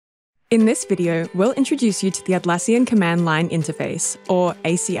In this video, we'll introduce you to the Atlassian Command Line Interface, or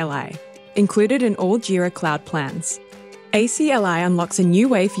ACLI, included in all Jira Cloud plans. ACLI unlocks a new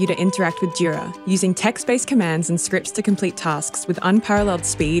way for you to interact with Jira, using text-based commands and scripts to complete tasks with unparalleled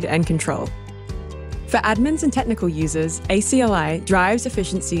speed and control. For admins and technical users, ACLI drives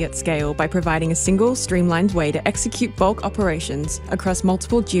efficiency at scale by providing a single, streamlined way to execute bulk operations across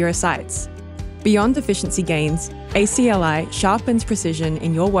multiple Jira sites. Beyond efficiency gains, ACLI sharpens precision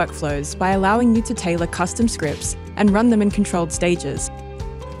in your workflows by allowing you to tailor custom scripts and run them in controlled stages.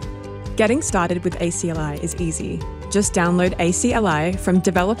 Getting started with ACLI is easy. Just download ACLI from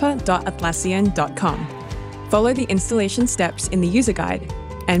developer.atlassian.com. Follow the installation steps in the user guide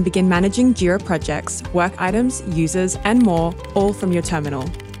and begin managing Jira projects, work items, users, and more, all from your terminal.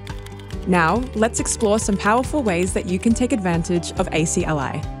 Now, let's explore some powerful ways that you can take advantage of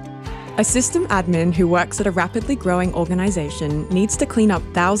ACLI. A system admin who works at a rapidly growing organization needs to clean up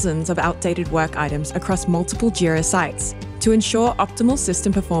thousands of outdated work items across multiple Jira sites to ensure optimal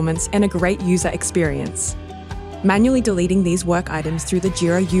system performance and a great user experience. Manually deleting these work items through the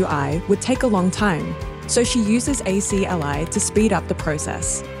Jira UI would take a long time, so she uses ACLI to speed up the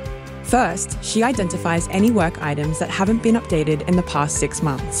process. First, she identifies any work items that haven't been updated in the past 6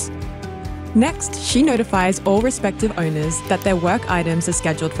 months. Next, she notifies all respective owners that their work items are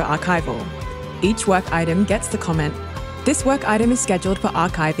scheduled for archival. Each work item gets the comment, "This work item is scheduled for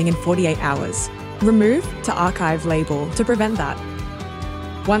archiving in 48 hours. Remove to archive label to prevent that."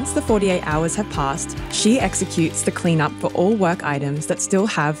 Once the 48 hours have passed, she executes the cleanup for all work items that still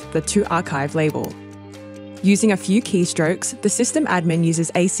have the "to archive" label. Using a few keystrokes, the system admin uses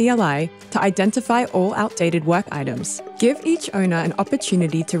ACLI to identify all outdated work items, give each owner an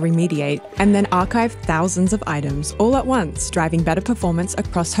opportunity to remediate, and then archive thousands of items all at once, driving better performance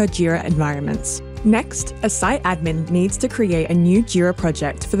across her Jira environments. Next, a site admin needs to create a new Jira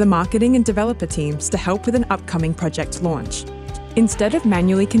project for the marketing and developer teams to help with an upcoming project launch. Instead of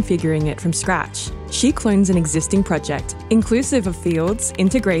manually configuring it from scratch, she clones an existing project, inclusive of fields,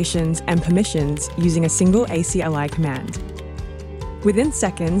 integrations, and permissions, using a single ACLI command. Within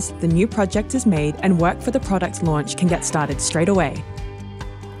seconds, the new project is made and work for the product launch can get started straight away.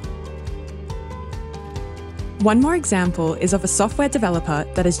 One more example is of a software developer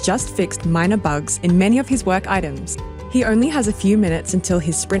that has just fixed minor bugs in many of his work items. He only has a few minutes until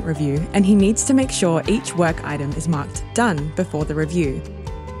his sprint review, and he needs to make sure each work item is marked done before the review.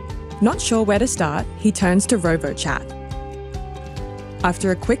 Not sure where to start, he turns to Rovo Chat.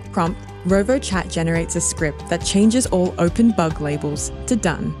 After a quick prompt, Rovo Chat generates a script that changes all open bug labels to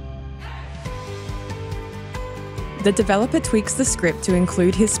done. The developer tweaks the script to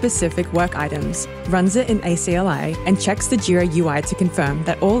include his specific work items, runs it in ACLI, and checks the Jira UI to confirm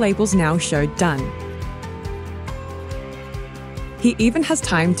that all labels now show done. He even has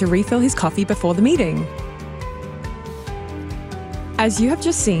time to refill his coffee before the meeting. As you have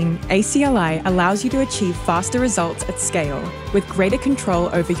just seen, ACLI allows you to achieve faster results at scale with greater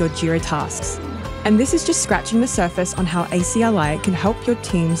control over your Jira tasks. And this is just scratching the surface on how ACLI can help your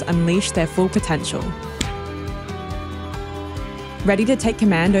teams unleash their full potential. Ready to take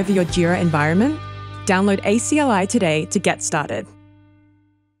command over your Jira environment? Download ACLI today to get started.